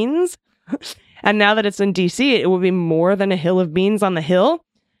of beans? And now that it's in D.C., it will be more than a hill of beans on the hill?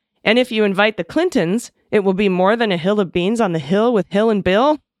 And if you invite the Clintons, it will be more than a hill of beans on the hill with Hill and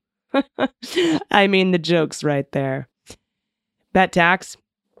Bill? I mean, the joke's right there. Pet tax.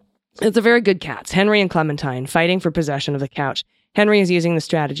 It's a very good cats, Henry and Clementine, fighting for possession of the couch. Henry is using the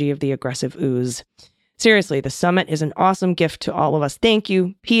strategy of the aggressive ooze. Seriously, the summit is an awesome gift to all of us. Thank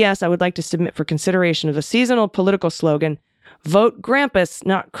you. P.S. I would like to submit for consideration of the seasonal political slogan, Vote Grampus,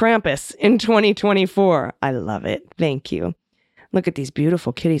 not Krampus, in 2024. I love it. Thank you. Look at these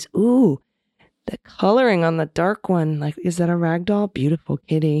beautiful kitties. Ooh, the coloring on the dark one. Like, is that a ragdoll? Beautiful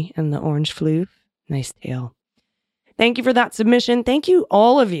kitty. And the orange floof. Nice tail. Thank you for that submission. Thank you,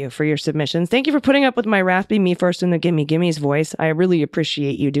 all of you, for your submissions. Thank you for putting up with my raspy me first and the gimme gimme's voice. I really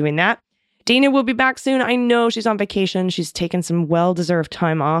appreciate you doing that. Dana will be back soon. I know she's on vacation. She's taken some well-deserved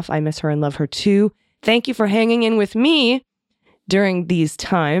time off. I miss her and love her too. Thank you for hanging in with me during these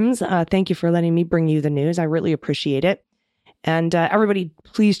times. Thank you for letting me bring you the news. I really appreciate it. And everybody,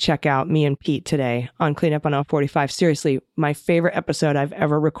 please check out me and Pete today on Cleanup on L45. Seriously, my favorite episode I've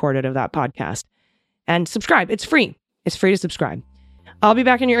ever recorded of that podcast. And subscribe. It's free. It's free to subscribe. I'll be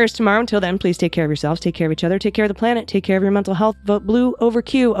back in your ears tomorrow. Until then, please take care of yourselves, take care of each other, take care of the planet, take care of your mental health, vote blue over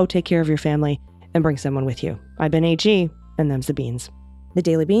Q, take care of your family, and bring someone with you. I've been AG, and them's the beans. The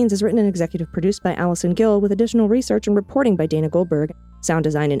Daily Beans is written and executive produced by Allison Gill with additional research and reporting by Dana Goldberg. Sound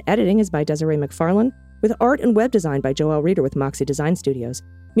design and editing is by Desiree McFarlane, with art and web design by Joelle Reeder with Moxie Design Studios.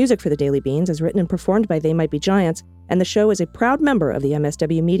 Music for The Daily Beans is written and performed by They Might Be Giants, and the show is a proud member of the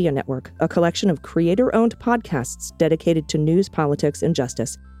MSW Media Network, a collection of creator-owned podcasts dedicated to news, politics, and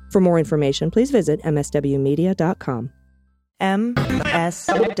justice. For more information, please visit mswmedia.com.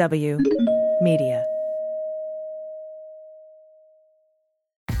 MSW Media.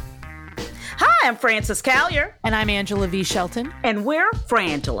 Hi, I'm Frances Callier. And I'm Angela V. Shelton. And we're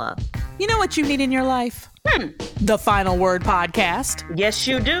Frangela. You know what you need in your life? The Final Word podcast. Yes,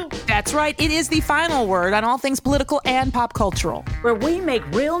 you do. That's right. It is the final word on all things political and pop cultural. Where we make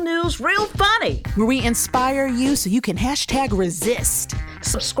real news real funny. Where we inspire you so you can hashtag resist.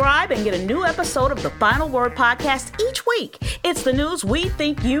 Subscribe and get a new episode of the Final Word podcast each week. It's the news we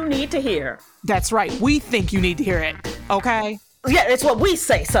think you need to hear. That's right. We think you need to hear it. Okay? Yeah, it's what we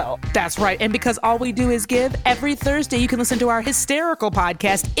say so. That's right. And because all we do is give, every Thursday you can listen to our hysterical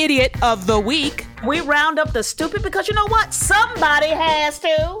podcast, Idiot of the Week. We round up the stupid because you know what? Somebody has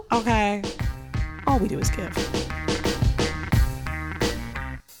to. Okay. All we do is give.